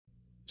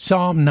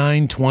Psalm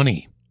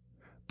 9:20.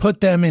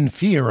 Put them in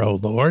fear, O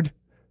Lord,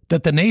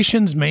 that the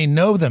nations may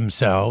know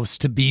themselves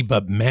to be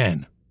but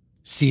men.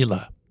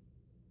 Selah.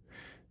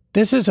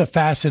 This is a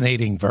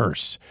fascinating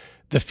verse.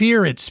 The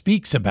fear it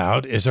speaks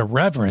about is a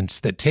reverence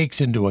that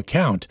takes into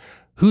account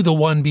who the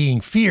one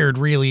being feared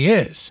really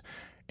is,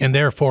 and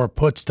therefore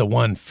puts the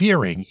one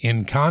fearing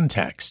in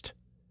context.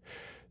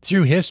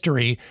 Through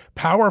history,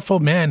 powerful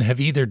men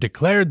have either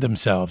declared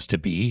themselves to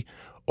be,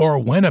 or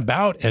went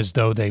about as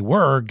though they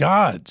were,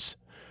 gods.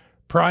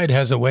 Pride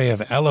has a way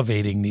of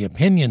elevating the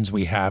opinions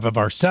we have of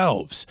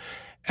ourselves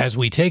as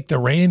we take the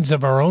reins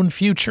of our own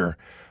future,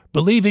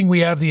 believing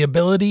we have the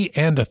ability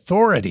and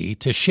authority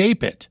to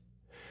shape it.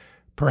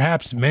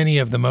 Perhaps many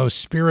of the most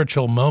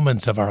spiritual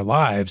moments of our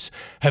lives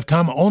have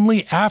come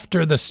only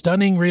after the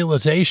stunning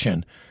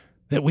realization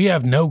that we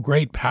have no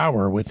great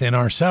power within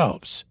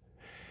ourselves.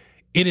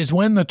 It is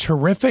when the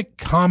terrific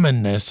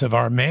commonness of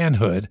our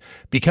manhood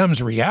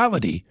becomes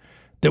reality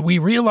that we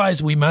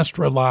realize we must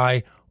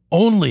rely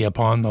only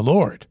upon the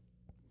Lord.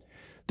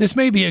 This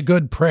may be a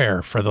good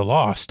prayer for the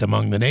lost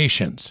among the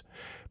nations.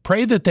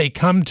 Pray that they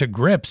come to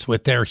grips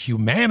with their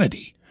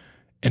humanity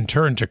and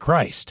turn to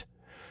Christ.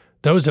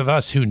 Those of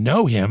us who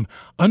know Him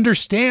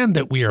understand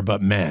that we are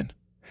but men,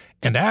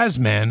 and as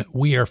men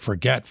we are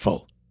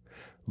forgetful.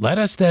 Let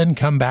us then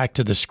come back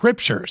to the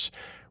Scriptures,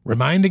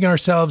 reminding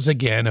ourselves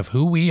again of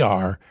who we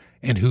are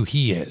and who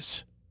He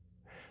is.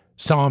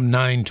 Psalm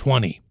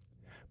 9:20.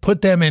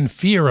 Put them in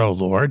fear, O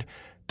Lord,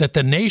 that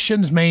the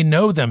nations may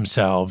know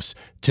themselves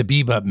to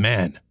be but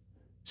men.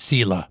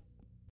 Selah.